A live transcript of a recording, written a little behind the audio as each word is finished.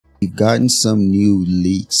We've gotten some new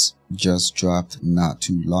leaks just dropped not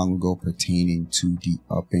too long ago pertaining to the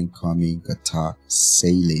up and coming Gatac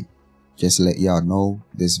Syulen. Just to let y'all know,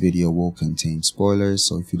 this video will contain spoilers,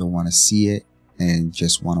 so if you don't want to see it and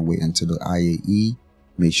just want to wait until the IAE,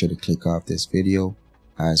 make sure to click off this video,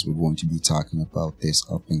 as we're going to be talking about this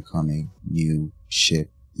up and coming new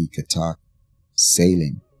ship, the Gatac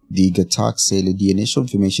Syulen. The Gatac Syulen, the initial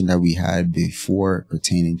information that we had before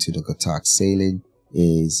pertaining to the Gatac Syulen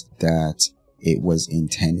is that it was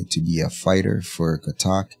intended to be a fighter for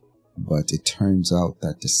Gatac, but it turns out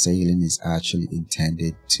that the Syulen is actually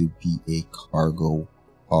intended to be a cargo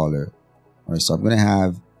hauler. Alright, so I'm going to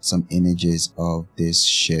have some images of this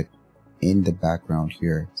ship in the background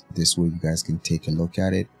here. This way you guys can take a look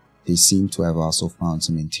at it. They seem to have also found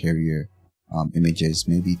some interior images,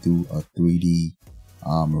 maybe through a 3D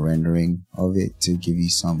rendering of it, to give you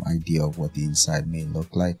some idea of what the inside may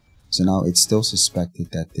look like. So now it's still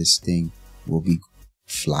suspected that this thing will be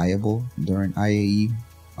flyable during IAE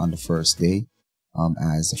on the first day,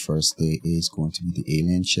 as the first day is going to be the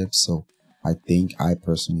alien ship. So I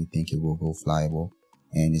personally think it will go flyable,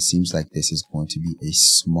 and it seems like this is going to be a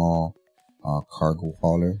small cargo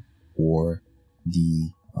hauler for the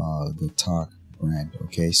Gatac brand.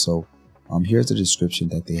 Okay, so here's the description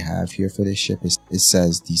that they have here for this ship. It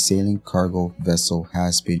says the sailing cargo vessel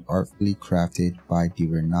has been artfully crafted by the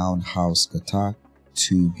renowned house Gatac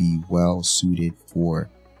to be well suited for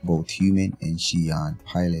both human and Xi'an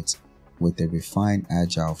pilots. With a refined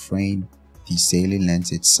agile frame, the Syulen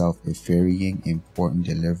lends itself to ferrying important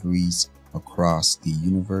deliveries across the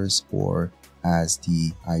universe, or as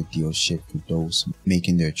the ideal ship for those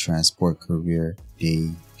making their transport career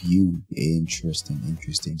debut.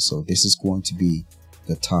 Interesting. So this is going to be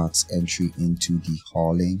Gatac's entry into the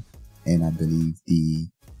hauling, and I believe the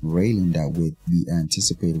railing that would be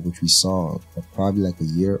anticipated, which we saw probably like a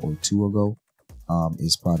year or two ago,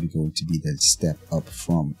 is probably going to be the step up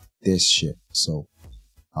from this ship. So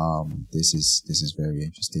this is very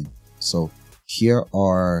interesting. So here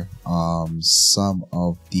are some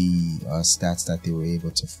of the stats that they were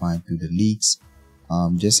able to find through the leaks.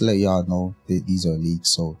 Just to let y'all know that these are leaks,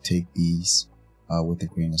 so take these with a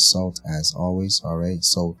grain of salt as always. Alright,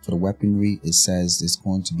 so for the weaponry, it says it's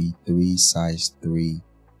going to be 3 size 3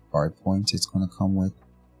 hard points it's going to come with,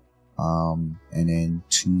 and then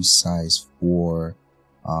 2 size 4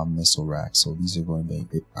 missile racks. So these are going to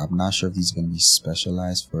be, I'm not sure if these are going to be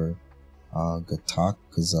specialized for Gatac,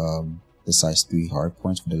 because the size 3 hard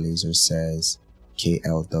points for the laser says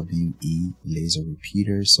KLWE laser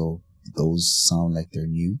repeater, so those sound like they're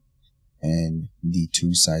new. And the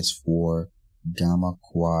 2 size 4 gamma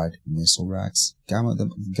quad missile racks,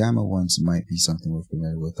 the gamma ones might be something we're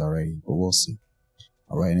familiar with already, but we'll see.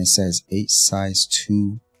 Alright, and it says 8 size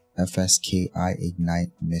 2 FSKI ignite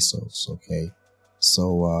missiles. Okay,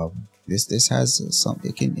 so this has some,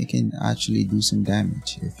 it can actually do some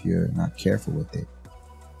damage if you're not careful with it.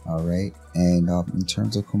 Alright, and in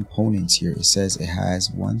terms of components here, it says it has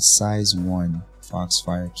 1 size 1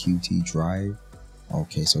 Foxfire QT drive.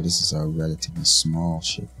 Okay, so this is a relatively small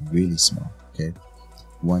ship, really small. Okay,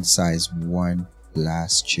 1 size 1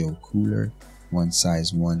 blast chill cooler, 1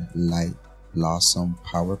 size 1 light blossom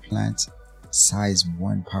power plant, size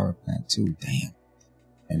 1 power plant too, damn,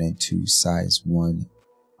 and then 2 size 1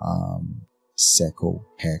 Seco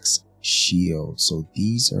Hex shield. So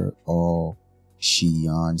these are all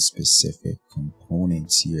Xi'an specific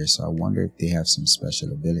components here, so I wonder if they have some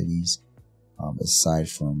special abilities aside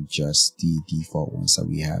from just the default ones that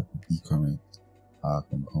we have with the current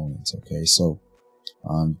components. Okay, so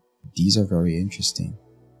these are very interesting.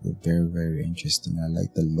 They're very interesting. I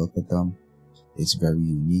like the look of them. It's very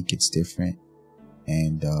unique, it's different,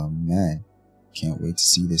 and man, can't wait to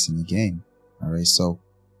see this in the game. Alright, so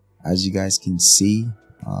as you guys can see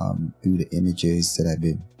through the images that I've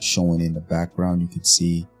been showing in the background, you can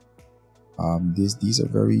see these are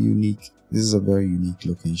very unique. This is a very unique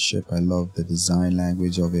looking ship. I love the design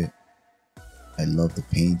language of it. I love the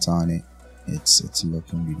paint on it. It's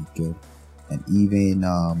looking really good. And even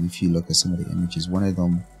if you look at some of the images, one of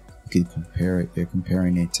them, you can compare it. They're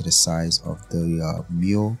comparing it to the size of the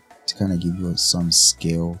mule to kind of give you some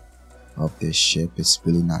scale of this ship. It's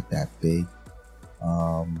really not that big,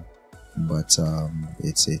 but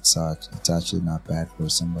it's actually not bad for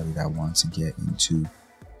somebody that wants to get into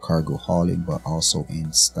cargo hauling, but also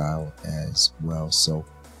in style as well. So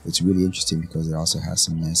it's really interesting because it also has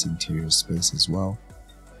some nice interior space as well.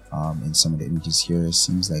 In some of the images here, it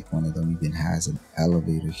seems like one of them even has an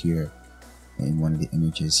elevator here in one of the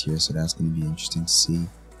images here, so that's going to be interesting to see.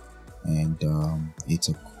 And it's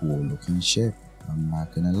a cool looking ship, I'm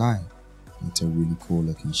not gonna lie. It's a really cool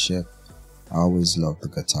looking ship. I always love the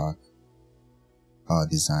Gatac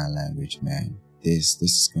design language, man. This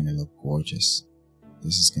is gonna look gorgeous.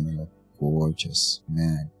 This is gonna look gorgeous,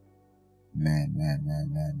 man.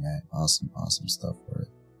 Awesome stuff for it.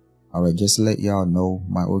 Alright, just to let y'all know,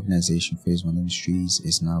 my organization Phaseone Industries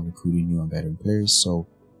is now recruiting new and veteran players. So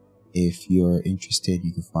if you're interested,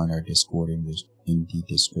 you can find our Discord in the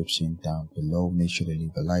description down below. Make sure to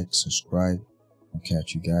leave a like, subscribe, and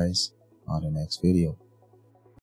catch you guys on the next video.